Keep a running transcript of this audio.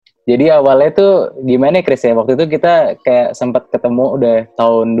Jadi awalnya tuh gimana Chris ya? Waktu itu kita kayak sempat ketemu udah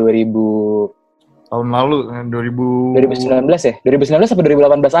tahun 2000 Tahun lalu, 2019 ya? 2019 sampai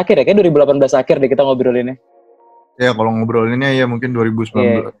 2018 akhir ya? Kayak 2018 akhir deh kita ngobrolinnya. Ya kalau ngobrolinnya ya mungkin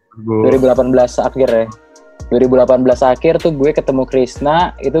 2019. 2018 akhir ya. 2018 akhir tuh gue ketemu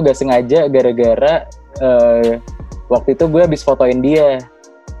Krisna, itu gak sengaja gara-gara waktu itu gue habis fotoin dia.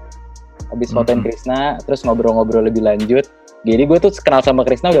 Habis fotoin Krisna, terus ngobrol-ngobrol lebih lanjut. Jadi gue tuh kenal sama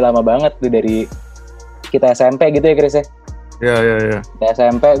Krisna udah lama banget tuh dari kita SMP gitu ya Chris ya? Iya. Kita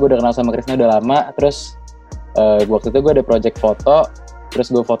SMP gue udah kenal sama Krisna udah lama. Terus waktu itu gue ada project foto,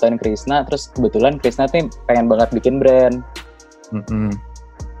 terus gue fotoin Krisna, terus kebetulan Krisna tuh pengen banget bikin brand.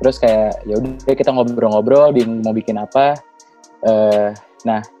 Terus kayak ya udah kita ngobrol-ngobrol mau bikin apa.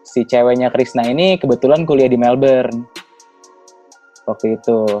 Nah si ceweknya Krisna ini kebetulan kuliah di Melbourne waktu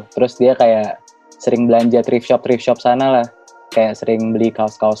itu. Terus dia kayak sering belanja thrift shop sana lah, kayak sering beli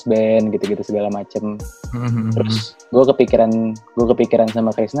kaos-kaos band gitu-gitu segala macem. Terus gue kepikiran sama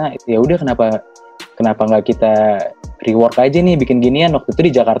Krisna, ya udah kenapa nggak kita rework aja nih bikin ginian. Waktu itu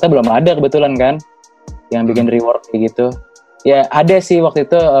di Jakarta belum ada kebetulan kan yang bikin rework kayak gitu. Ya ada sih waktu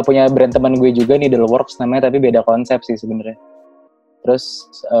itu punya brand teman gue juga nih, Needleworks namanya, tapi beda konsep sih sebenarnya. Terus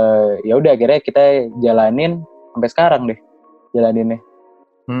ya udah akhirnya kita jalanin sampai sekarang deh jalaninnya.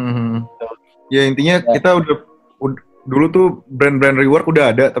 Ya intinya kita udah dulu tuh brand-brand rework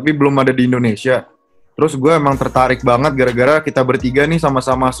udah ada tapi belum ada di Indonesia. Terus gue emang tertarik banget gara-gara kita bertiga nih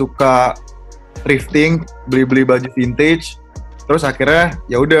sama-sama suka thrifting, beli-beli baju vintage. Terus akhirnya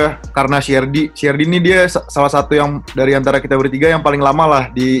ya udah, karena Sherdy ini dia salah satu yang dari antara kita bertiga yang paling lama lah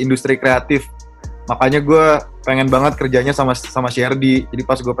di industri kreatif. Makanya gue pengen banget kerjanya sama Sherdy. Jadi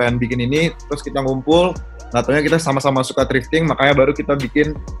pas gue pengen bikin ini, terus kita ngumpul, nggak taunya kita sama-sama suka thrifting, makanya baru kita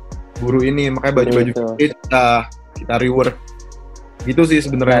bikin Buru ini. Makanya baju-baju vintage kita rework. Gitu sih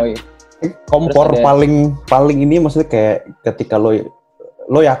sebenarnya. Kompor paling ini maksudnya kayak ketika lo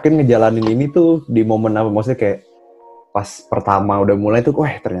yakin ngejalanin ini tuh di momen apa? Maksudnya kayak pas pertama udah mulai tuh,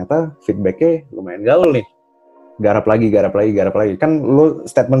 wah ternyata feedbacknya lumayan gaul nih. Garap lagi. Kan lo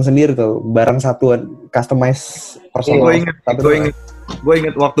statement sendiri tuh, barang satuan, customize personal. Gue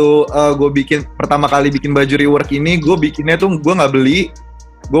inget waktu gue pertama kali bikin baju rework ini, gue bikinnya tuh gue nggak beli,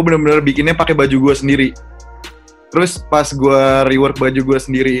 gue bener-bener bikinnya pakai baju gue sendiri. Terus pas gue rework baju gue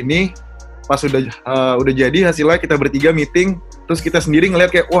sendiri ini, pas udah jadi hasilnya, kita bertiga meeting, terus kita sendiri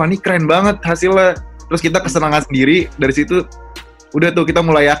ngeliat kayak, wah ini keren banget hasilnya. Terus kita kesenangan sendiri. Dari situ udah tuh kita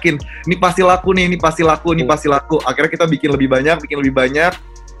mulai yakin, ini pasti laku. Akhirnya kita bikin lebih banyak,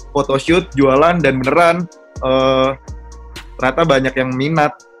 photoshoot, jualan, dan beneran ternyata banyak yang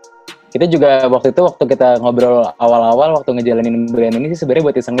minat. Kita juga waktu kita ngobrol awal-awal waktu ngejalanin brand ini sih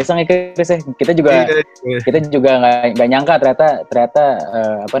sebenarnya buat iseng-iseng ya Chris ya. Kita juga nggak nyangka ternyata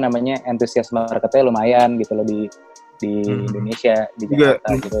antusias marketnya lumayan gitu loh di Indonesia, di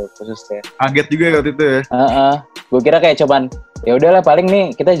Jakarta gitu khususnya. Kaget juga waktu itu ya. Gue kira kayak cuman ya udahlah paling nih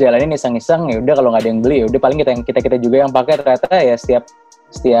kita jalanin iseng-iseng, ya udah kalau nggak ada yang beli ya udah paling kita juga yang pakai. Ternyata ya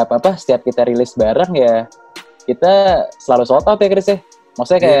setiap kita rilis barang ya kita selalu sold out ya Chris ya.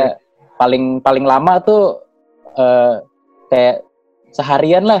 Maksudnya kayak paling lama tuh kayak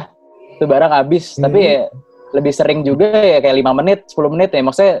seharian lah tuh barang habis. Tapi ya lebih sering juga ya kayak 5 menit, 10 menit ya.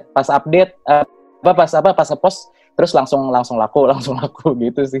 Maksudnya pas update pas ngepost terus langsung laku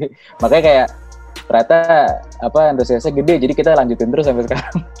gitu sih. Makanya kayak ternyata antusiasnya gede, jadi kita lanjutin terus sampai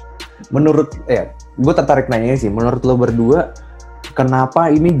sekarang. Menurut gue tertarik nanya sih, menurut lo berdua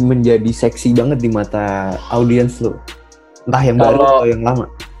kenapa ini menjadi seksi banget di mata audiens lo? Entah yang baru atau yang lama.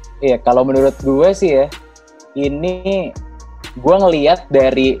 Iya, kalau menurut gue sih ya, ini gue ngelihat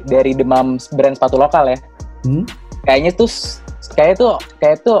dari demam brand sepatu lokal ya. Kayaknya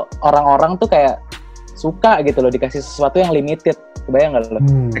tuh orang-orang tuh kayak suka gitu loh dikasih sesuatu yang limited. Kebayang gak lo?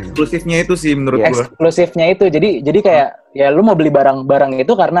 Eksklusifnya itu sih menurut gue. Eksklusifnya itu. Jadi kayak ya lu mau beli barang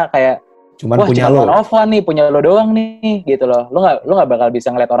itu karena kayak cuman punya lo. One of one nih, punya lo doang nih gitu loh. Lu nggak bakal bisa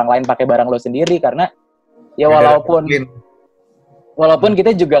ngeliat orang lain pakai barang lo sendiri karena ya walaupun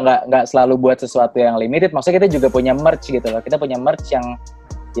kita juga nggak selalu buat sesuatu yang limited. Maksudnya kita juga punya merch gitu loh. Kita punya merch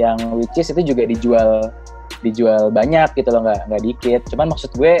yang which is itu juga dijual banyak gitu loh, nggak dikit. Cuman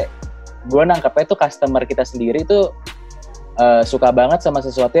maksud gue nangkapnya tuh customer kita sendiri tuh suka banget sama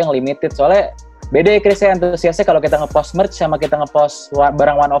sesuatu yang limited. Soalnya beda ya Chris ya, antusiasnya kalau kita ngepost merch sama kita ngepost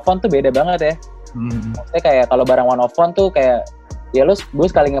barang one of one tuh beda banget ya. Maksudnya kayak kalau barang one of one tuh kayak ya gue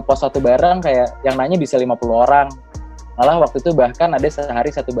sekali ngepost satu barang kayak yang nanya bisa 50 orang. Malah waktu itu bahkan ada sehari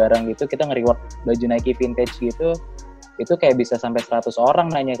satu barang gitu kita nge-reward baju Nike vintage gitu, itu kayak bisa sampai 100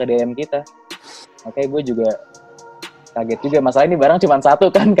 orang nanya ke DM kita. Makanya gue juga kaget juga. Masalah ini barang cuma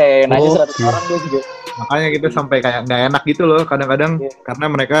satu kan, kayak nanya 100 orang gue juga. Makanya kita sampai kayak nggak enak gitu loh kadang-kadang karena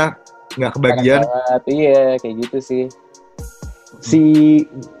mereka nggak kebagian. Iya, kayak gitu sih.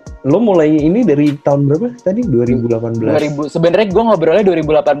 Lo mulai ini dari tahun berapa tadi? 2018? Sebenarnya gue ngobrolnya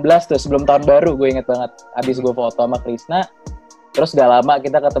 2018 tuh, sebelum tahun baru, gue inget banget. Abis gue foto sama Krisna, terus gak lama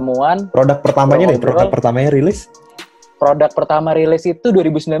kita ketemuan. Produk pertamanya rilis? Produk pertama rilis itu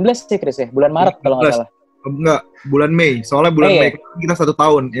 2019 sih, Kris ya? Bulan Maret kalau nggak salah. Enggak, bulan Mei. Soalnya bulan Mei kita 1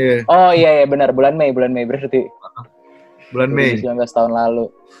 tahun. Yeah. Oh iya, benar. Bulan Mei berarti. Bulan Mei. 2019 tahun lalu.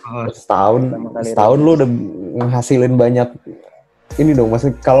 Setahun lu udah ngehasilin banyak. Ini dong,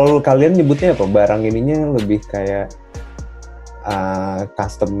 maksudnya kalau kalian nyebutnya apa? Barang ininya lebih kayak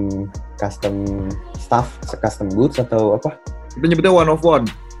custom stuff, custom goods atau apa? Kita nyebutnya one of one.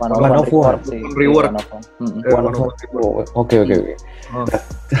 One of one. Reward. Oke. Nah,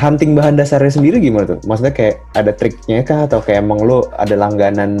 hunting bahan dasarnya sendiri gimana tuh? Maksudnya kayak ada triknya kah atau kayak emang lo ada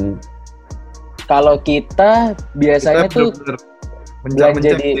langganan? Kalau kita biasanya tuh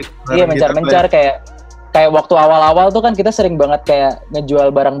mencar-mencar kayak waktu awal-awal tuh kan kita sering banget kayak ngejual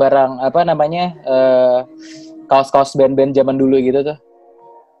barang-barang kaos-kaos band-band zaman dulu gitu tuh.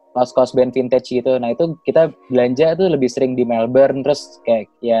 Kaos-kaos band vintage gitu. Nah, itu kita belanja tuh lebih sering di Melbourne, terus kayak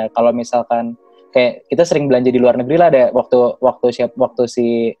ya kalau misalkan kayak kita sering belanja di luar negeri lah, ada waktu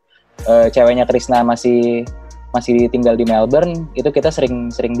si ceweknya Krisna masih tinggal di Melbourne, itu kita sering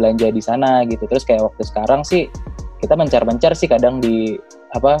belanja di sana gitu. Terus kayak waktu sekarang sih kita mencar-mencar sih kadang di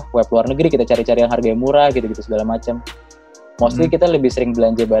web luar negeri, kita cari-cari yang harganya murah gitu segala macam. Mostly kita lebih sering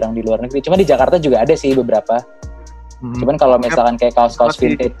belanja barang di luar negeri. Cuma di Jakarta juga ada sih beberapa. Cuman kalau misalkan kayak kaos-kaos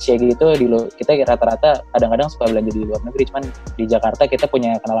vintage gitu kita rata-rata kadang-kadang suka belanja di luar negeri. Cuman di Jakarta kita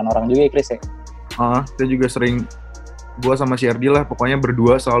punya kenalan orang juga ya, Chris ya. Kita juga sering, gua sama si Erdi lah, pokoknya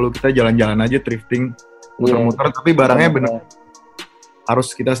berdua selalu kita jalan-jalan aja thrifting, muter-muter, tapi barangnya bener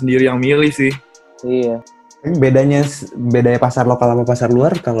harus kita sendiri yang milih sih. Iya. Bedanya pasar lokal sama pasar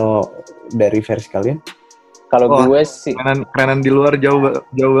luar kalau dari versi kalian? Kalau gue sih kerenan di luar jauh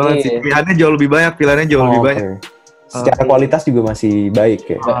banget sih. Pilihannya jauh lebih banyak, lebih banyak. Secara kualitas juga masih baik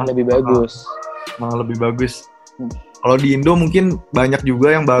ya? Lebih bagus. Malah lebih bagus. Kalau di Indo mungkin banyak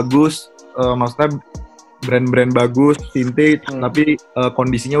juga yang bagus, maksudnya brand-brand bagus, vintage, tapi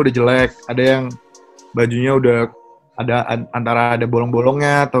kondisinya udah jelek. Ada yang bajunya udah antara ada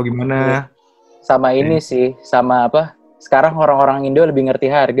bolong-bolongnya atau gimana. Sama ini sih, sama sekarang orang-orang Indo lebih ngerti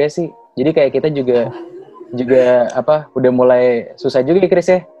harga sih. Jadi kayak kita juga udah mulai susah juga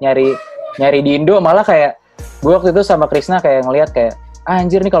Chris ya, nyari di Indo, malah kayak gue waktu itu sama Krisna kayak ngelihat kayak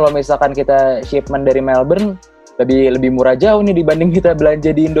anjir nih kalau misalkan kita shipment dari Melbourne lebih murah jauh nih dibanding kita belanja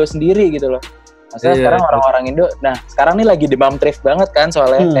di Indo sendiri gitu loh. Maksudnya sekarang orang-orang Indo, nah sekarang nih lagi demam thrift banget kan,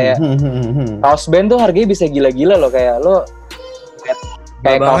 soalnya kayak kaos band tuh harganya bisa gila-gila loh, kayak lo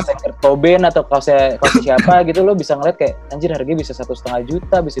kayak kaosnya Kurt Cobain atau kaosnya siapa gitu, lo bisa ngeliat kayak anjir harganya bisa 1,5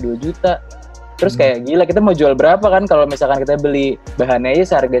 juta, bisa 2 juta. Terus kayak gila kita mau jual berapa kan kalau misalkan kita beli bahannya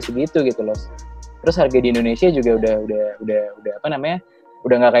aja seharga segitu gitu loh. Terus harga di Indonesia juga udah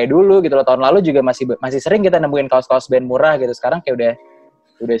nggak kayak dulu gitu loh. Tahun lalu juga masih sering kita nemuin kaos-kaos band murah gitu. Sekarang kayak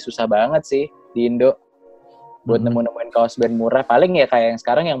udah susah banget sih di Indo buat nemuin kaos band murah. Paling ya kayak yang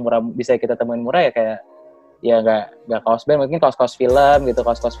sekarang yang murah bisa kita temuin murah ya kayak ya nggak kaos band, mungkin kaos-kaos film gitu.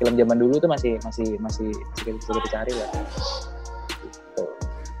 Kaos-kaos film zaman dulu tuh masih bisa kita cari lah. Gitu.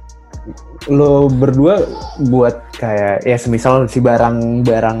 Lo berdua buat kayak ya semisal si barang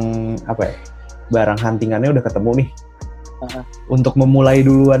huntingannya udah ketemu nih. Untuk memulai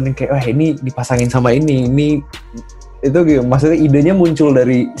duluan kayak wah ini dipasangin sama ini itu gitu. Maksudnya idenya muncul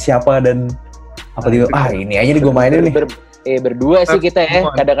dari siapa dan apa gitu. Ini aja nih gue mainin nih. Berdua sih kita ya.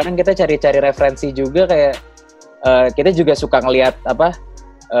 Kadang-kadang kita cari-cari referensi juga kayak kita juga suka ngelihat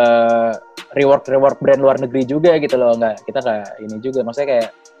reward brand luar negeri juga gitu loh. Kita kayak ini juga, maksudnya kayak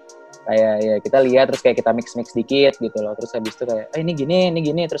ya kita lihat terus kayak kita mix dikit gitu loh, terus habis itu kayak ini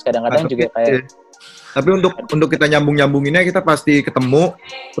gini terus kadang-kadang juga kayak tapi untuk kita nyambunginnya kita pasti ketemu,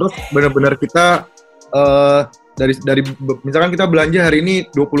 terus benar-benar kita dari misalkan kita belanja hari ini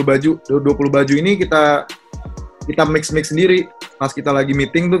 20 baju ini kita mix sendiri, pas kita lagi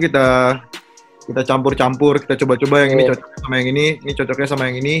meeting tuh kita campur, kita coba-coba yang ini cocoknya sama yang ini cocoknya sama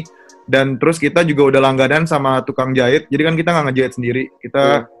yang ini, dan terus kita juga udah langganan sama tukang jahit, jadi kan kita nggak ngejahit sendiri,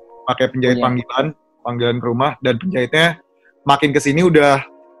 kita pakai penjahit panggilan ke rumah, dan penjahitnya makin kesini udah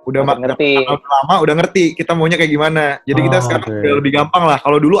ngerti. Lama udah ngerti kita maunya kayak gimana. Jadi kita sekarang udah lebih gampang lah.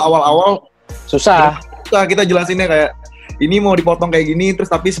 Kalau dulu awal-awal susah kita jelasinnya kayak ini mau dipotong kayak gini, terus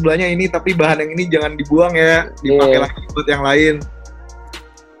tapi sebelahnya ini, tapi bahan yang ini jangan dibuang ya, dipakai lagi buat yang lain.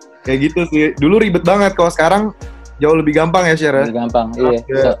 Kayak gitu sih. Dulu ribet banget. Kalau sekarang jauh lebih gampang ya share. Lebih gampang, iya.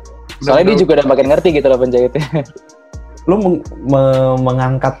 Ya. Soalnya dia juga udah makin ngerti gitu loh penjahitnya. Lu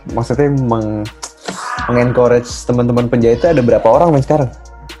mengangkat, maksudnya mengencourage teman-teman penjahitnya ada berapa orang men sekarang?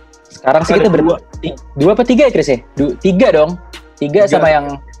 Sekarang sih kita dua apa tiga ya Chris ya? Tiga dong. Tiga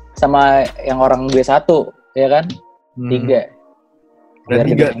sama yang orang 21, ya kan? Tiga. Dan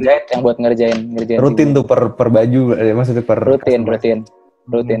tiga penjahit yang buat ngerjain rutin tuh per baju, maksudnya per rutin.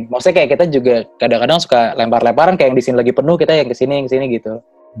 Maksudnya kayak kita juga kadang-kadang suka lempar-lemparan kayak yang di sini lagi penuh, kita yang kesini gitu.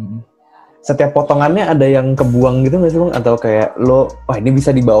 Setiap potongannya ada yang kebuang gitu nggak sih Bang? Atau kayak lo, ini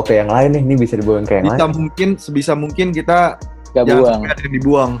bisa dibawa ke yang lain nih, ini bisa dibawa ke yang lain? Sebisa mungkin kita gak jangan buang. sampai ada yang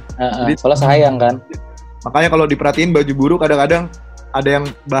dibuang. Jadi, soalnya sayang kan. Makanya kalau diperhatiin baju Buru kadang-kadang ada yang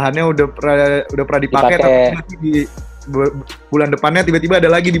bahannya udah pernah dipakai, tapi nanti di bulan depannya tiba-tiba ada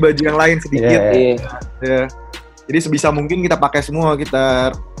lagi di baju yang lain sedikit. Yeah. Jadi sebisa mungkin kita pakai semua,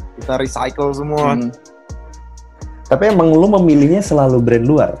 kita recycle semua. Tapi emang lu memilihnya selalu brand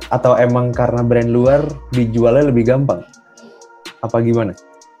luar? Atau emang karena brand luar dijualnya lebih gampang? Apa gimana?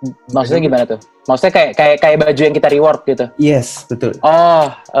 Maksudnya gimana tuh? Maksudnya kayak baju yang kita reward gitu? Yes, betul.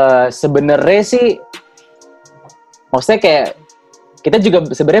 Sebenarnya sih, maksudnya kayak kita juga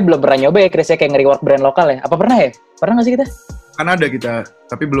sebenarnya belum pernah nyoba ya Chris ya, kayak nge-reward brand lokal ya? Apa pernah ya? Pernah nggak sih kita? Kan ada kita,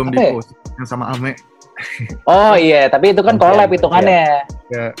 tapi belum di-post yang sama Ame. Oh iya, tapi itu kan collab hitungannya.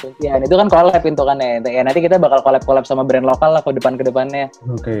 Ya, itu kan collab hitungannya. Ya nanti kita bakal collab sama brand lokal lah ke depannya.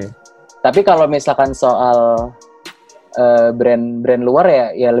 Oke. Tapi kalau misalkan soal brand luar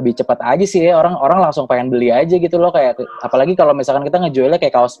ya lebih cepat aja sih ya, orang langsung pengen beli aja gitu loh, kayak apalagi kalau misalkan kita ngejualnya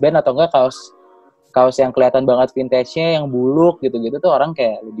kayak kaos band atau enggak kaos yang kelihatan banget vintage-nya yang buluk gitu-gitu tuh orang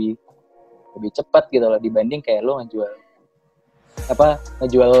kayak lebih cepat gitu loh dibanding kayak lo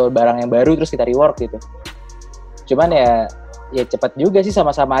ngejual barang yang baru terus kita reward gitu. Cuman ya cepat juga sih,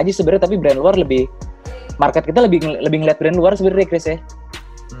 sama-sama aja sebenarnya, tapi brand luar market kita lebih ngeliat brand luar sebenarnya Chris ya.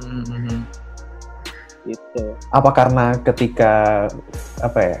 Gitu. Apa karena ketika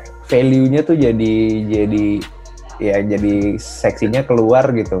value-nya tuh jadi seksinya keluar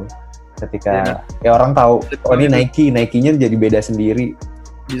gitu. Ketika orang tahu ini Nike-nya jadi beda sendiri.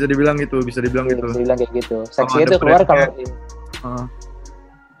 Bisa dibilang gitu. Bisa dibilang kayak gitu. Seksinya itu keluar kalau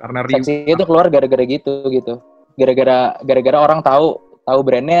karena seksi itu keluar gara-gara gitu. Gara-gara orang tahu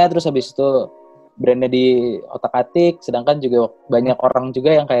brandnya, terus habis itu brandnya di otak-atik, sedangkan juga banyak orang juga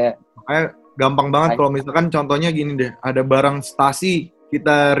yang kayak gampang banget kalau misalkan contohnya gini deh, ada barang stasi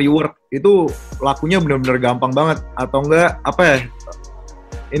kita rework, itu lakunya benar-benar gampang banget. Atau enggak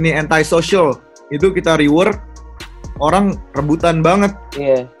ini anti-social, itu kita rework, orang rebutan banget.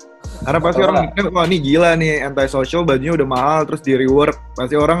 Iya. Karena pasti orang mikir, wah ini gila nih, anti-social, bajunya udah mahal, terus di rework,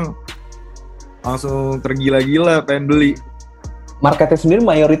 pasti orang langsung tergila-gila pengen beli. Marketnya sendiri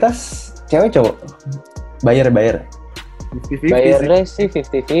mayoritas cewek cowok? Bayar? 50-50 bayarnya sih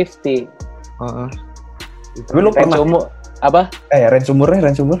 50-50. Tapi lu pernah apa? Range umur?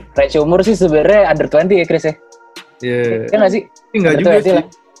 Range umur sih sebenarnya under 20 ya Chris ya? Iya. Iya nggak sih? Enggak juga sih.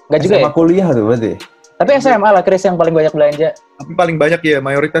 Enggak juga ya? SMA kuliah tuh berarti? Tapi SMA lah Chris yang paling banyak belanja. Tapi paling banyak ya,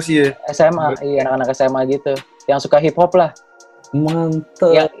 mayoritas sih ya. SMA, iya anak-anak SMA gitu. Yang suka hip hop lah.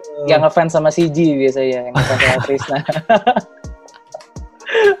 Mantep. Yang ngefans sama CG biasanya, yang ngefans sama Krishna.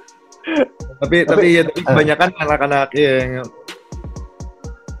 tapi kebanyakan anak-anak yang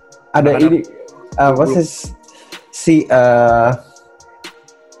ada ini apa sih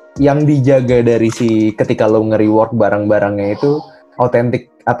yang dijaga dari ketika lo nge-rework barang-barangnya itu autentik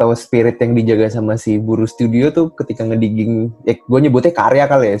atau spirit yang dijaga sama si Buru Studio tuh ketika ngedigging, gue nyebutnya karya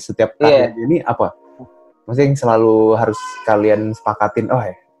kali ya, setiap karya ini apa? Maksudnya yang selalu harus kalian sepakatin,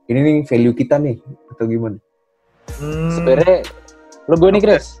 ini nih value kita nih, atau gimana? Sebenarnya, lo gue nih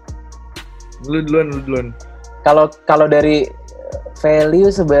Chris. Lu duluan. Kalau dari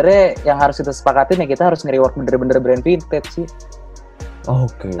value sebenarnya yang harus kita sepakatin ya kita harus nge-reward bener-bener brand vintage sih.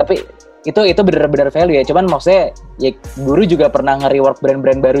 Oke. Tapi itu bener-bener value ya. Cuman maksudnya ya Buru juga pernah nge-reward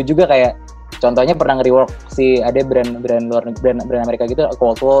brand-brand baru juga, kayak contohnya pernah nge-rework ada brand luar brand Amerika gitu,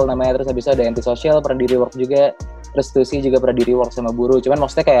 Coldwell namanya, terus habis itu ada Antisocial pernah di-rework juga, terus Tusi juga pernah di-rework sama Buru. Cuman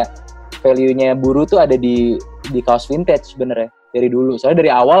maksudnya kayak value-nya Buru tuh ada di kaos vintage bener ya dari dulu. Soalnya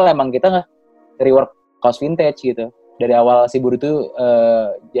dari awal emang kita nge-rework kaos vintage gitu. Dari awal si Buru tuh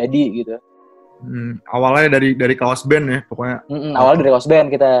jadi gitu. Awalnya dari kaos band ya pokoknya. Awalnya dari kaos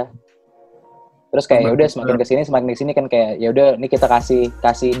band kita. Terus kayak ya udah semakin kesini kan kayak ya udah ini kita kasih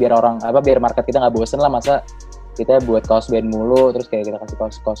biar biar market kita nggak bosen lah, masa kita buat kaos band mulu terus kayak kita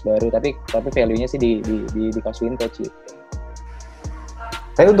kasih kaos baru, tapi value-nya sih di kaos vintage gitu.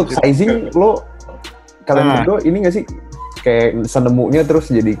 Tapi untuk sizing lo kalian berdua ini nggak sih kayak senemunya terus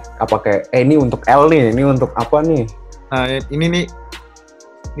jadi apa kayak ini untuk L nih, ini untuk apa nih? Nah ini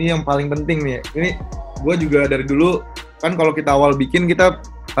yang paling penting nih. Ini gue juga dari dulu kan kalau kita awal bikin kita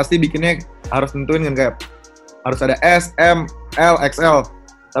pasti bikinnya harus tentuin kan kayak harus ada S, M, L, XL.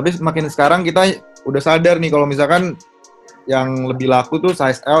 Tapi semakin sekarang kita udah sadar nih kalau misalkan yang lebih laku tuh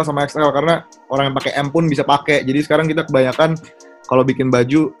size L sama XL karena orang yang pakai M pun bisa pakai. Jadi sekarang kita kebanyakan kalau bikin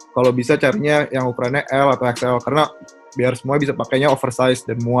baju kalau bisa carinya yang ukurannya L atau XL karena biar semua bisa pakainya oversize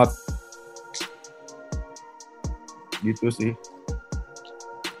dan muat. Gitu sih.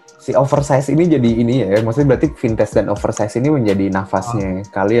 Si oversize ini jadi ini ya, maksudnya berarti vintage dan oversize ini menjadi nafasnya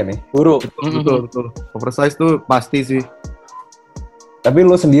kalian ya? Buru. Betul. Oversize tuh pasti sih. Tapi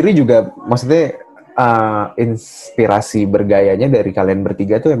lo sendiri juga, maksudnya inspirasi bergayanya dari kalian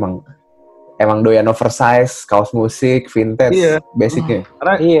bertiga tuh emang doyan oversize, kaos musik, vintage, iya. Basicnya.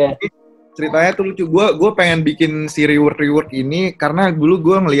 Karena ceritanya tuh lucu. Gue pengen bikin si rework ini karena dulu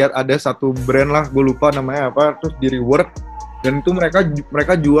gue ngelihat ada satu brand lah, gue lupa namanya apa, terus di rework. Dan itu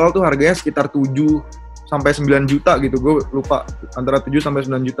mereka jual tuh harganya sekitar 7 sampai 9 juta gitu. Gue lupa antara 7 sampai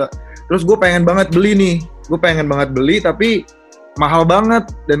 9 juta. Terus gue pengen banget beli nih. Tapi mahal banget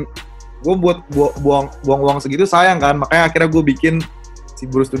dan gue buat buang uang segitu sayang kan. Makanya akhirnya gue bikin si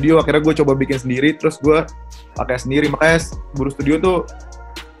Buru Studio. Akhirnya gue coba bikin sendiri. Terus gue pakai sendiri. Makanya Buru Studio tuh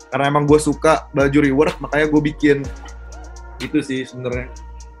karena emang gue suka baju rework, makanya gue bikin. Itu sih sebenarnya.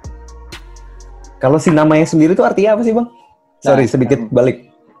 Kalau si namanya sendiri tuh artinya apa sih bang? Sorry, sedikit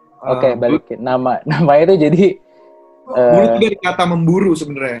balik. Oke, balikin. Nama itu jadi buru itu dari kata memburu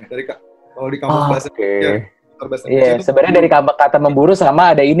sebenarnya. Kalau di kamus bahasa Indonesia. Iya, sebenarnya dari kata memburu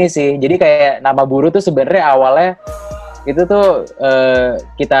sama ada ini sih. Jadi kayak nama Buru tuh sebenarnya awalnya itu tuh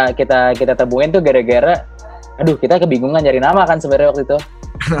kita temuin tuh gara-gara kita kebingungan nyari nama kan sebenarnya waktu itu.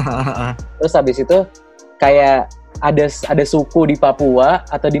 Terus habis itu kayak ada suku di Papua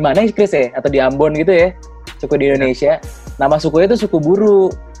atau di mana Chris ya? Atau di Ambon gitu ya. Suku di Indonesia. Nama sukunya itu suku Buru.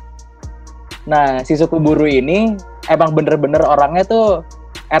 Nah, si suku Buru ini emang bener-bener orangnya tuh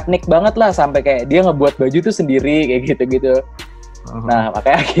etnik banget lah, sampai kayak dia ngebuat baju tuh sendiri kayak gitu-gitu. Nah,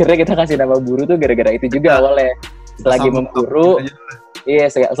 makanya akhirnya kita kasih nama Buru tuh gara-gara itu juga awalnya. Selagi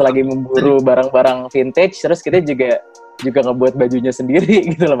memburu barang-barang vintage, terus kita juga ngebuat bajunya sendiri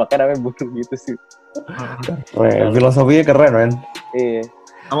gitu loh, makanya namanya Buru gitu sih. Keren, filosofinya keren, men. Iya.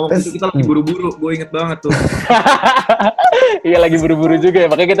 Sama waktu itu kita lagi buru-buru, gue inget banget tuh. Iya, lagi buru-buru juga ya,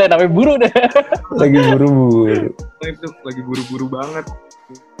 makanya kita namanya Buru deh. Lagi buru-buru. Lagi buru-buru banget.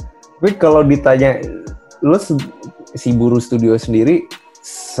 Tapi kalau ditanya, lo si Buru Studio sendiri,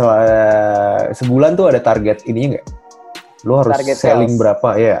 sebulan tuh ada target ininya nggak? Lo harus target selling sales. Berapa?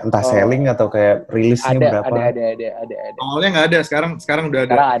 Ya, entah selling atau kayak rilisnya berapa? Ada. Awalnya nggak ada, sekarang udah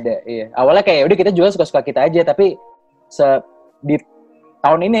ada. Sekarang ada, iya. Awalnya kayak udah kita jual suka-suka kita aja, tapi di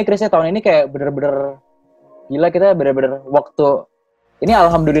tahun ini, Chris, tahun ini kayak bener-bener gila, kita bener-bener waktu ini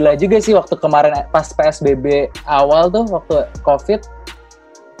alhamdulillah juga sih, waktu kemarin pas PSBB awal tuh, waktu COVID,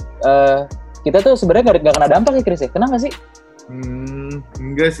 kita tuh sebenarnya nggak kena dampak ya, Chris ya? Kena nggak sih?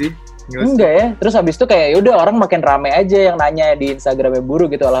 Enggak sih. Enggak ya. Terus habis itu kayak yaudah orang makin rame aja yang nanya di Instagramnya Buru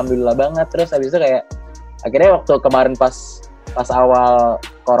gitu, alhamdulillah banget. Terus habis itu kayak akhirnya waktu kemarin pas awal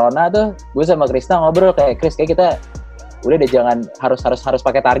corona tuh, gue sama Krisna ngobrol kayak, Chris, kayak kita udah deh jangan harus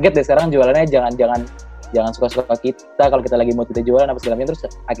pakai target deh sekarang jualannya, jangan suka-suka kita kalau kita lagi mau kita jualan apa segala macam. Terus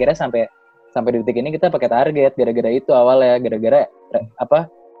akhirnya sampai detik ini kita pakai target gara-gara itu awalnya, gara-gara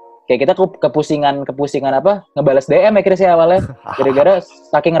apa kayak kita kepusingan apa ngebales DM ya Chris ya awalnya, gara-gara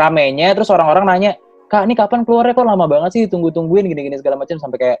saking ramenya. Terus orang-orang nanya, Kak, ini kapan keluarnya, kok lama banget sih, tungguin gini-gini segala macam,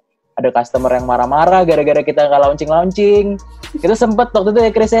 sampai kayak ada customer yang marah-marah gara-gara kita nggak launching. Kita sempet waktu itu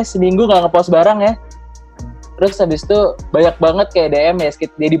ya Chris ya, seminggu nggak ngepost barang ya. Terus habis itu banyak banget kayak DM ya,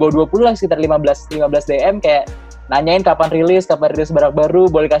 dia di bawah 20 lah, sekitar 15 DM kayak nanyain kapan rilis barang baru,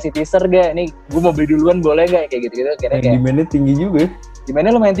 boleh kasih teaser gak? Nih gue mau beli duluan boleh gak? Kayak gitu-gitu. Kayak demand-nya tinggi juga.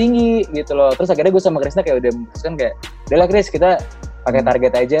 Demand-nya lumayan tinggi gitu loh. Terus akhirnya gue sama Krisna kayak udah memutuskan kayak, udahlah Chris, kita pakai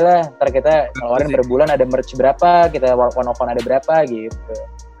target aja lah. Ntar kita ngeluarin per bulan ada merch berapa, kita one-off-one ada berapa gitu.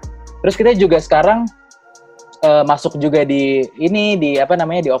 Terus kita juga sekarang masuk juga di apa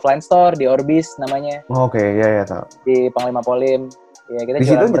namanya, di offline store, di Orbis namanya. Oke, ya tahu. Di Panglima Polim. Ya, kita di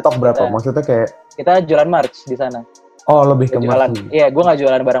situ nyetok berapa? Maksudnya kayak kita jualan merch di sana. Oh, lebih ke merch. Iya, gue nggak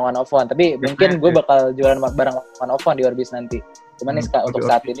jualan barang one of one, tapi mungkin gue bakal jualan barang one of one di Orbis nanti. Cuman nih untuk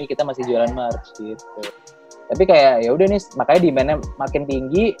saat ini kita masih jualan merch gitu. Tapi kayak ya udah nih, makanya demand-nya makin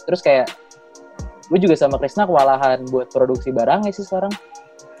tinggi, terus kayak gue juga sama Krisna kewalahan buat produksi barangnya sih sekarang.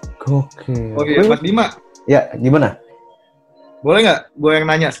 Oke. Oh iya, Mas Bima. Ya, gimana? Boleh nggak gue yang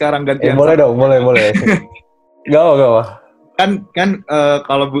nanya sekarang gantian? Boleh dong, boleh. Gak apa.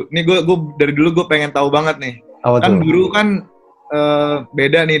 Kalau nih gue dari dulu gue pengen tahu banget nih. Apa Kan tuh? Buru kan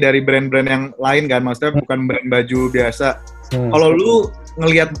beda nih dari brand-brand yang lain kan, maksudnya bukan brand baju biasa. Kalau lu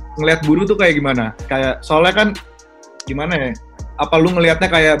ngelihat Buru tuh kayak gimana? Kayak soalnya kan gimana ya? Apa lu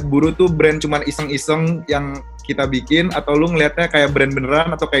ngelihatnya kayak Buru tuh brand cuman iseng-iseng yang kita bikin, atau lu ngelihatnya kayak brand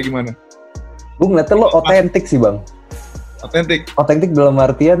beneran atau kayak gimana? Gue ngeliatnya lo otentik sih bang. Otentik dalam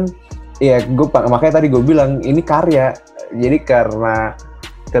artian, ya gue makanya tadi gue bilang ini karya. Jadi karena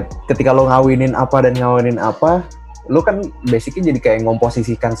ketika lo ngawinin apa, lo kan basicnya jadi kayak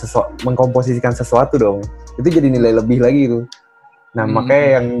mengkomposisikan sesuatu dong. Itu jadi nilai lebih lagi tuh. Nah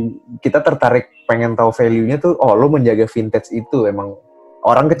makanya yang kita tertarik pengen tahu value-nya tuh, oh lo menjaga vintage itu. Emang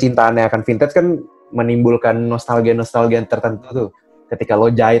orang kecintaannya akan vintage kan menimbulkan nostalgia tertentu tuh. Ketika lo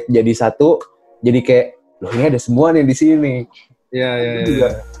jahit jadi satu, jadi kayak, loh ini ada semua nih di sini.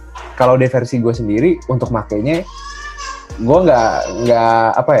 Iya. Kalau di versi gue sendiri untuk makainya, gue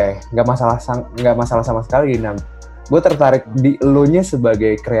nggak masalah sama sekali. Nah, gue tertarik di elunya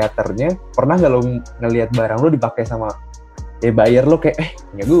sebagai kreatornya. Pernah nggak lo ngelihat barang lo dipakai sama buyer lo kayak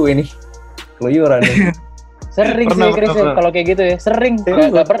nggak gue nih keluyuran nih. Sering sih Chris kalau kayak gitu ya, sering.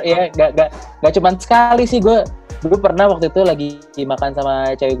 Nggak cuma sekali sih. Gue pernah waktu itu lagi makan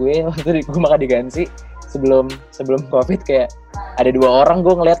sama cewek gue, waktu itu gue makan di Gansi sebelum COVID, kayak ada 2 orang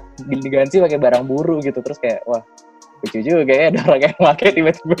gue ngeliat di Gansi pakai barang Buru gitu, terus kayak wah lucu juga ya ada orang yang pakai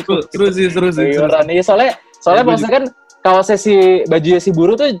tiba-tiba. Seru sih. Iya, soalnya maksudnya kan kaosnya bajunya si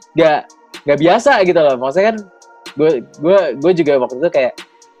Buru tuh nggak biasa gitu loh. Maksudnya kan gue juga waktu itu kayak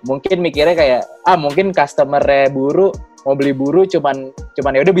mungkin mikirnya kayak mungkin customer-nya Buru mau beli Buru cuman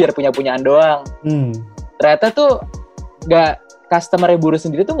ya udah biar punyaan doang. Ternyata tuh customer Buru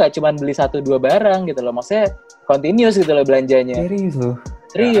sendiri tuh nggak cuma beli 1-2 barang gitu loh, maksudnya continuous gitu loh belanjanya.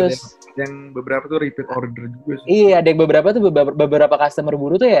 Serius. Ya, yang beberapa tuh repeat order juga sih. Iya, ada yang beberapa customer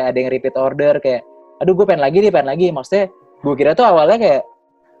Buru tuh ya ada yang repeat order kayak, aduh gue pengen lagi. Maksudnya gue kira tuh awalnya kayak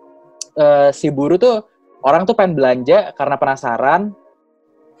si Buru tuh orang tuh pengen belanja karena penasaran,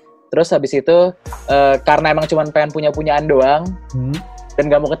 terus habis itu karena emang cuma pengen punyaan doang. Dan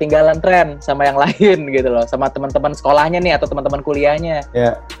gak mau ketinggalan tren sama yang lain gitu loh, sama teman-teman sekolahnya nih atau teman-teman kuliahnya.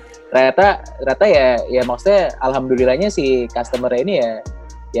 Yeah. Ternyata ya maksudnya alhamdulillahnya si customer ini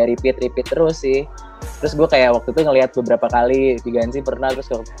ya repeat terus sih. Terus gue kayak waktu itu ngelihat beberapa kali di Gansi pernah,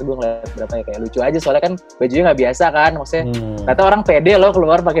 terus waktu itu gue ngeliat beberapa ya kayak lucu aja soalnya kan bajunya nggak biasa kan, maksudnya ternyata orang pede loh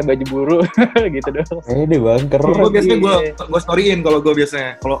keluar pakai baju Buru gitu dong. Pede bang, keren. Gue biasanya gue storyin kalau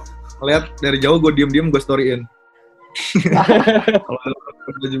ngeliat dari jauh gue diem gue storyin. Kalau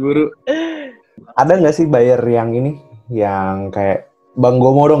baju Buru. Ada nggak sih buyer yang yang kayak bang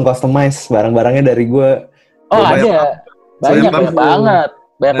gue mau dong customize barang-barangnya dari gue? Oh ada, banyak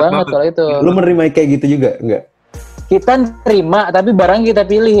banget kalau itu. Lu menerima kayak gitu juga nggak? Kita terima tapi barang kita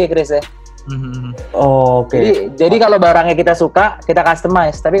pilih ya Chris ya. Oh, oke. Jadi kalau barangnya kita suka kita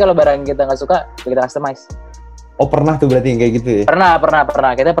customize, tapi kalau barang kita nggak suka kita customize. Oh pernah tuh berarti kayak gitu ya? Pernah.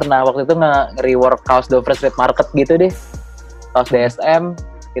 Kita pernah waktu itu nge-rework kaos Dover Street Market gitu deh. Kaos DSM,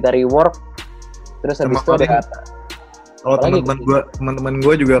 kita rework. Terus habis itu ada kalau teman-teman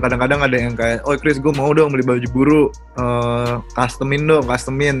gue juga kadang-kadang ada yang kayak, oh Chris gue mau dong beli baju Buru, customin.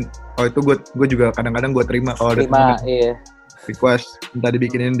 Oh itu gue juga kadang-kadang gue terima kalau ada teman request minta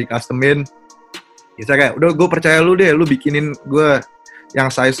dibikinin di customin. Biasa kayak, udah gue percaya lu deh, lu bikinin gue yang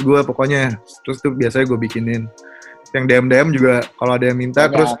size gue pokoknya. Terus tuh biasanya gue bikinin. Yang DM juga kalau ada yang minta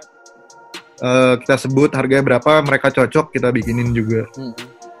banyak. Terus kita sebut harganya berapa, mereka cocok kita bikinin juga.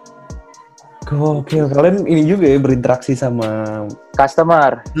 Oke, kalian ini juga ya berinteraksi sama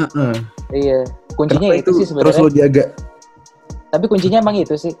customer. Iya, kuncinya kenapa itu sih sebenarnya. Terus lo jaga. Tapi kuncinya emang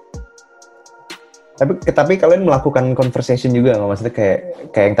itu sih. Tapi kalian melakukan conversation juga nggak? Maksudnya kayak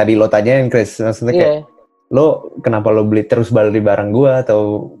yang tadi lo tanyain Chris, maksudnya kayak lo kenapa lo beli barang gua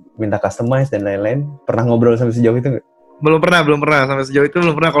atau minta customize dan lain-lain? Pernah ngobrol sampai sejauh itu nggak? Belum pernah sampai sejauh itu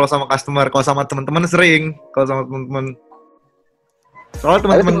belum pernah. Kalau sama customer, kalau sama teman-teman sering. Kalau sama teman-teman, soalnya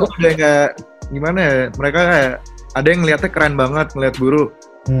teman-teman gue udah kayak gimana ya? Mereka kayak ada yang ngeliatnya keren banget ngeliat Buru.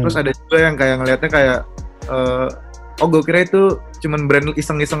 Terus ada juga yang kayak ngeliatnya kayak oh gue kira itu cuman brand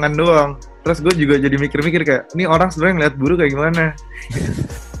iseng-isengan doang. Terus gue juga jadi mikir-mikir kayak ini orang sebenarnya ngeliat Buru kayak gimana?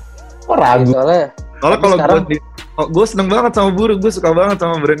 Oh ragu. Soalnya kalau gue seneng banget sama Buru, gue suka banget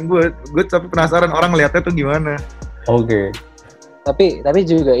sama brand gue tapi penasaran orang ngeliatnya tuh gimana. Oke. Tapi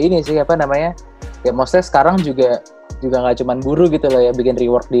juga ini sih apa namanya? Ya maksudnya sekarang juga nggak cuman Buru gitu loh ya, bikin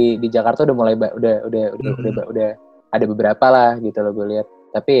rework di Jakarta udah mulai udah ada beberapa lah gitu loh gue lihat.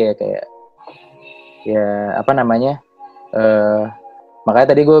 Tapi ya kayak ya apa namanya?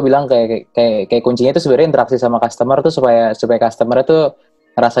 Makanya tadi gue bilang kayak kuncinya itu sebenarnya interaksi sama customer tuh supaya customer tuh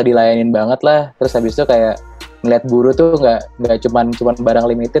ngerasa dilayanin banget lah. Terus habis itu kayak ngelihat Buru tuh nggak cuman barang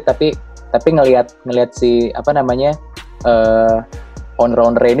limited tapi ngelihat si apa namanya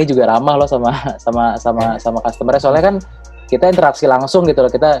owner ini juga ramah loh sama customer. Soalnya kan kita interaksi langsung gitu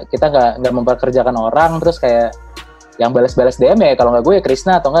loh. Kita nggak memperkerjakan orang terus kayak yang balas DM ya kalau nggak gue ya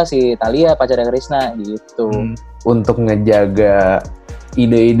Krisna atau nggak si Talia pacarnya Krisna gitu. Untuk ngejaga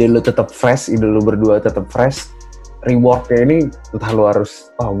ide-ide lu tetap fresh, ide lu berdua tetap fresh, rewardnya ini entah lu harus,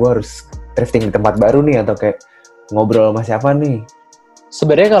 gue harus thrifting di tempat baru nih atau kayak ngobrol sama siapa nih.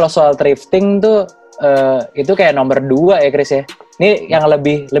 Sebenarnya kalau soal thrifting tuh itu kayak nomor 2 ya Chris ya. Ini yang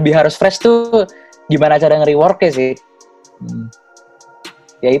lebih harus fresh tuh gimana cara nge-reworknya sih.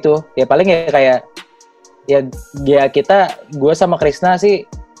 Ya itu, ya paling ya kayak ya gue sama Krisna sih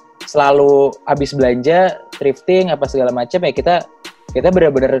selalu habis belanja thrifting apa segala macam ya kita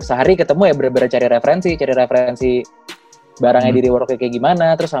benar-benar sehari ketemu ya benar-benar cari referensi barangnya di reworknya kayak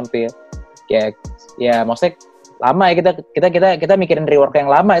gimana terus sampai ya maksudnya lama ya kita mikirin rework yang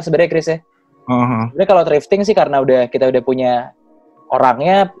lama ya sebenarnya Chris ya. Sebenarnya kalau thrifting sih karena kita udah punya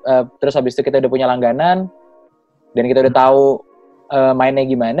orangnya terus habis itu kita udah punya langganan dan kita udah tahu mainnya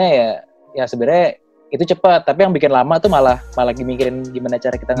gimana ya sebenarnya itu cepat, tapi yang bikin lama tuh malah mikirin gimana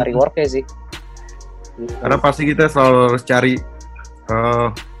cara kita nge-reworknya sih. Karena pasti kita selalu harus cari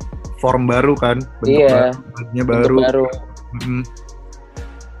form baru kan, bentuknya baru.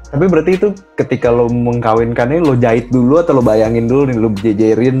 Tapi berarti itu ketika lo mengkawinkannya lo jahit dulu atau lo bayangin dulu nih, lo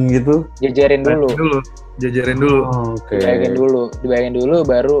jejerin gitu? Jajarin dulu. Oh, okay. Dibayangin dulu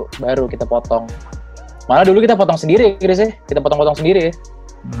baru kita potong. Malah dulu kita potong sendiri, Chris ya. Kita potong ya.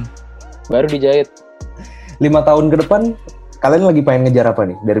 Baru dijahit. 5 tahun ke depan kalian lagi pengen ngejar apa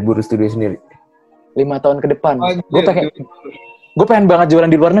nih dari Buru Studio sendiri? 5 tahun ke depan. Gue pengen banget jualan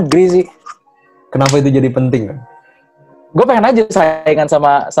di luar negeri sih. Kenapa itu jadi penting kan? Gue pengen aja saingan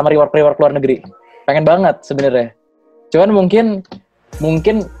sama rework luar negeri. Pengen banget sebenarnya. Cuman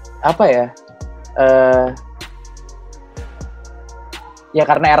mungkin apa ya? Ya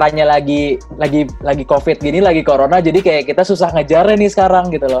karena eranya lagi COVID gini, lagi corona, jadi kayak kita susah ngejarnya nih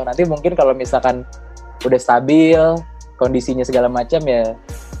sekarang gitu loh. Nanti mungkin kalau misalkan udah stabil kondisinya segala macam ya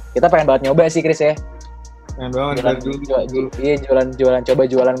kita pengen banget nyoba sih Chris ya. Pengen banget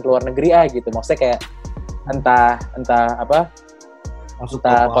jualan ke luar negeri gitu. Maksudnya kayak entah apa masuk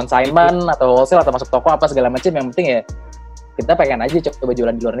consignment atau wholesale atau masuk toko apa segala macam, yang penting ya kita pengen aja coba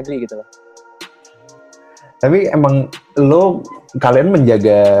jualan di luar negeri gitu loh. Tapi emang kalian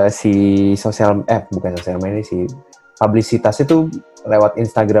menjaga si bukan sosial media sih, publisitas itu lewat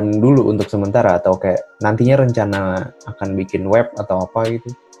Instagram dulu untuk sementara atau kayak nantinya rencana akan bikin web atau apa gitu?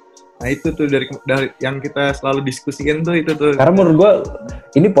 Nah itu tuh dari yang kita selalu diskusikan tuh itu tuh. Karena menurut gua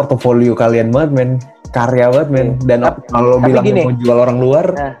ini portofolio kalian banget men, karya banget men. Dan kalau bilang mau jual orang luar,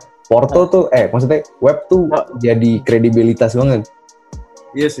 porto tuh maksudnya web tuh jadi kredibilitas banget.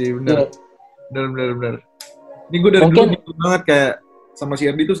 Iya sih benar. Ini gue dari dulu gitu banget kayak sama si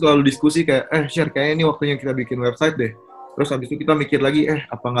Erdi tuh selalu diskusi kayak share kayaknya ini waktunya kita bikin website deh. Terus habis itu kita mikir lagi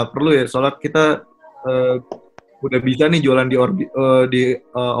apa nggak perlu ya, soalnya kita udah bisa nih jualan di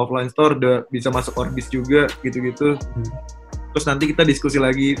offline store, udah bisa masuk Orbis juga gitu-gitu. Terus nanti kita diskusi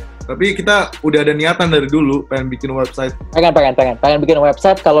lagi. Tapi kita udah ada niatan dari dulu pengen bikin website. Pengen bikin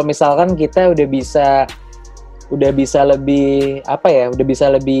website kalau misalkan kita udah bisa lebih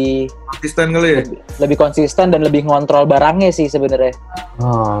konsisten kali ya? Lebih konsisten dan lebih ngontrol barangnya sih sebenarnya.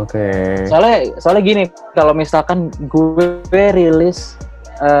 Oh, oke. Soalnya gini, kalau misalkan gue rilis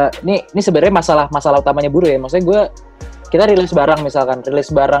ini sebenarnya masalah utamanya Buru ya. Maksudnya kita rilis barang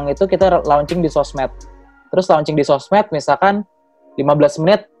itu kita launching di sosmed. Terus launching di sosmed misalkan 15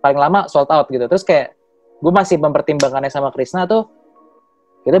 menit paling lama sold out gitu. Terus kayak gue masih mempertimbangkannya sama Krisna tuh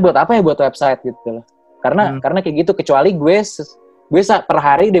kita buat apa ya buat website gitu loh. Karena kayak gitu, kecuali gue per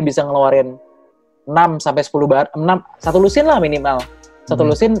hari udah bisa ngeluarin 6 sampai 10 satu lusin lah minimal. Satu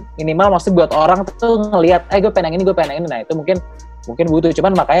lusin minimal maksudnya buat orang tuh ngelihat gue pengen yang ini. Nah, itu mungkin butuh.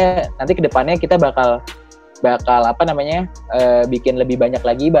 Cuman makanya nanti ke depannya kita bakal bikin lebih banyak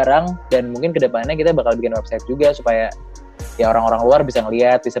lagi barang, dan mungkin ke depannya kita bakal bikin website juga supaya ya orang-orang luar bisa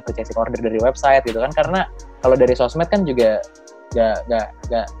ngelihat, bisa purchasing order dari website gitu kan. Karena kalau dari sosmed kan juga gak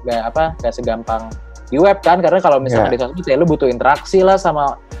segampang di web kan, karena kalau misalkan di sosmed ya lu butuh interaksi lah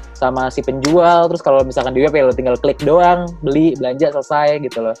sama si penjual. Terus kalau misalkan di web ya lu tinggal klik doang, beli, belanja, selesai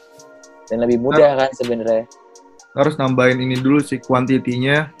gitu loh. Dan lebih mudah kan sebenarnya. Harus nambahin ini dulu sih,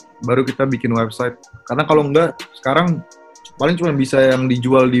 kuantitinya, baru kita bikin website. Karena kalau enggak, sekarang paling cuma bisa yang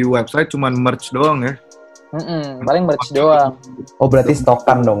dijual di website cuma merch doang ya. Paling merch doang. Oh berarti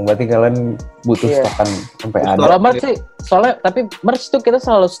stokan dong, berarti kalian butuh stokan sampai ada. Kalau merch sih, soalnya tapi merch tuh kita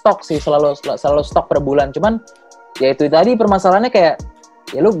selalu stok sih, selalu stok per bulan. Cuman ya itu tadi permasalahannya kayak,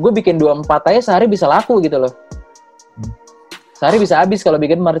 ya gue bikin 2-4 aja sehari bisa laku gitu loh. Sehari bisa habis kalau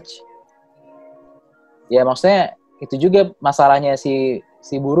bikin merch. Ya maksudnya itu juga masalahnya si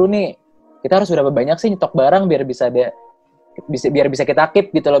Buru nih. Kita harus berapa banyak sih nyetok barang biar bisa kita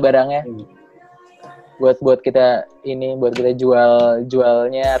keep gitu loh barangnya. Buat kita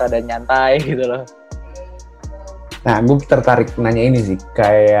jualnya rada nyantai gitu loh. Nah, gue tertarik nanya ini sih,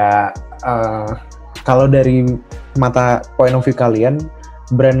 kayak kalau dari mata point of view kalian,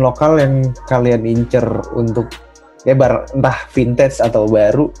 brand lokal yang kalian incer untuk entah vintage atau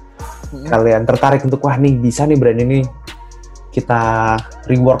baru, kalian tertarik untuk wah nih bisa nih brand ini kita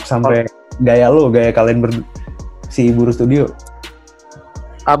rework sampai gaya kalian si Buru Studio.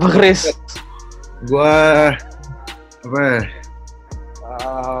 Apa Chris? Gua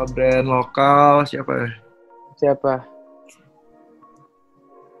brand lokal siapa?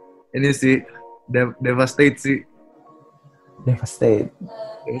 Ini sih Devastate sih. Devastate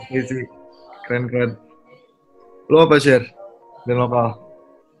sih. Keren. Lu apa, Share? Brand lokal?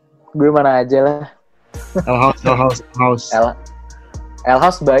 Gue mana aja lah.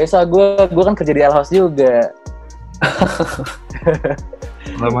 L-House biasa, gue kan kerja di L-House juga.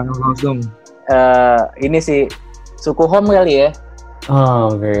 Namanya langsung. Ini sih suku home kali ya.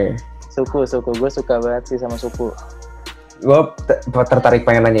 Oh, oke. Suku, gue suka banget sih sama suku. Gue tertarik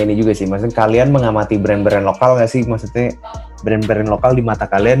pengen nanya ini juga sih, maksudnya kalian mengamati brand-brand lokal nggak sih? Maksudnya brand-brand lokal di mata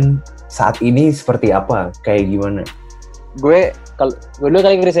kalian saat ini seperti apa? Kayak gimana? Gue dulu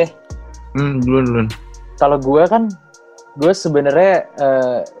kali Chris ya. Dulu. Kalau gue sebenarnya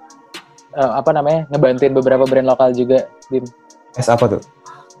ngebantuin beberapa brand lokal juga, Bim. Apa tuh?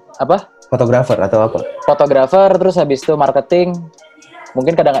 Apa? Fotografer atau apa? Fotografer, terus habis itu marketing.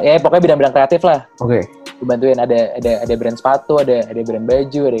 Mungkin pokoknya bidang-bidang kreatif lah. Oke. Gue bantuin ada brand sepatu, ada brand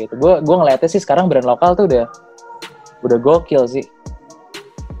baju, ada gitu. Gue ngeliatnya sih sekarang brand lokal tuh udah gokil sih.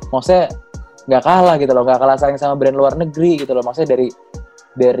 Maksudnya nggak kalah gitu loh, nggak kalah saing sama brand luar negeri gitu loh. Maksudnya dari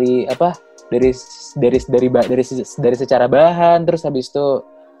secara bahan, terus habis itu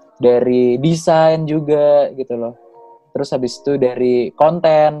dari desain juga gitu loh. Terus habis itu dari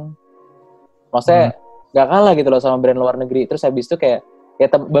konten. Maksudnya nggak kalah gitu loh sama brand luar negeri. Terus habis itu kayak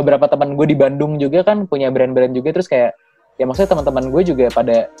beberapa teman gue di Bandung juga kan punya brand-brand juga, terus kayak ya maksudnya teman-teman gue juga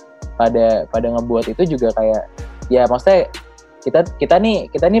pada ngebuat itu juga kayak ya maksudnya kita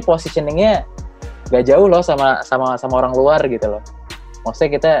nih positioningnya gak jauh loh sama orang luar gitu loh.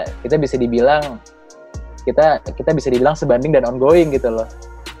 Maksudnya kita bisa dibilang kita bisa dibilang sebanding dan ongoing gitu loh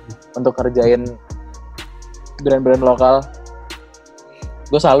untuk kerjain brand-brand lokal.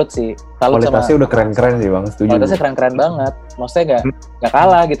 Gue salut kualitasnya udah keren-keren sih Bang, setuju. Kualitasnya keren-keren banget. Maksudnya gak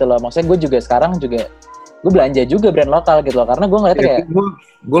kalah gitu loh. Maksudnya gue juga sekarang gue belanja juga brand lokal gitu loh, karena gue ngeliatnya kayak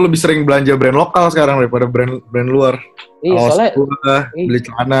gue lebih sering belanja brand lokal sekarang daripada brand luar. Iya, soalnya beli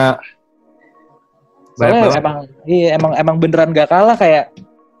celana. Soalnya emang beneran gak kalah kayak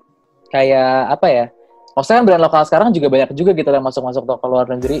apa ya? Maksudnya kan brand lokal sekarang juga banyak juga gitu yang masuk toko luar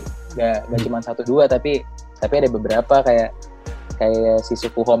negeri. Gak cuma 1-2 tapi ada beberapa kayak si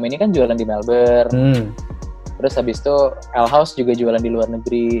Suku Home ini kan jualan di Melbourne. Terus habis itu L-House juga jualan di luar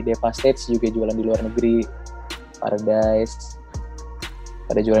negeri, Devastate juga jualan di luar negeri, Paradise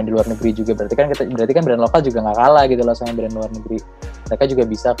ada jualan di luar negeri juga. Berarti kan brand lokal juga nggak kalah gitu loh sama brand luar negeri. Mereka juga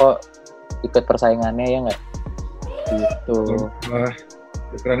bisa kok ikut persaingannya, ya nggak? Gitu.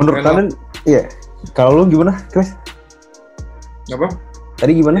 Menurut kalian, iya. Kalau lu gimana, Chris? Apa?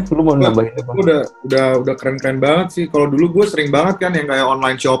 Tadi gimana? Lu mau nambahin apa? Udah keren-keren banget sih. Kalau dulu gue sering banget kan yang kayak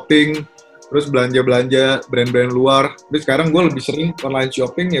online shopping, terus belanja brand-brand luar. Tapi sekarang gue lebih sering online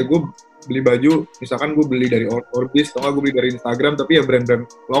shopping, ya gue beli baju, misalkan gue beli dari Orbis, atau nggak gue beli dari Instagram, tapi ya brand-brand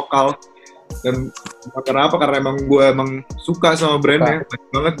lokal. Dan karena apa? Karena gue suka sama brandnya. Banyak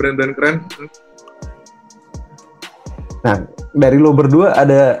banget brand-brand keren. Nah, dari lo berdua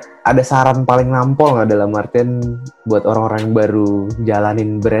ada saran paling nampol nggak dalam artian buat orang-orang yang baru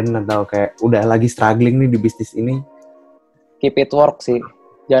jalanin brand atau kayak udah lagi struggling nih di bisnis ini? Keep it work sih,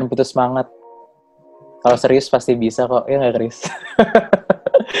 jangan putus semangat. Kalau serius pasti bisa kok, ya nggak Chris?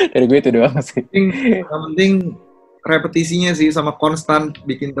 Dari gue itu doang sih. Yang penting repetisinya sih sama konstan,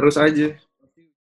 bikin terus aja.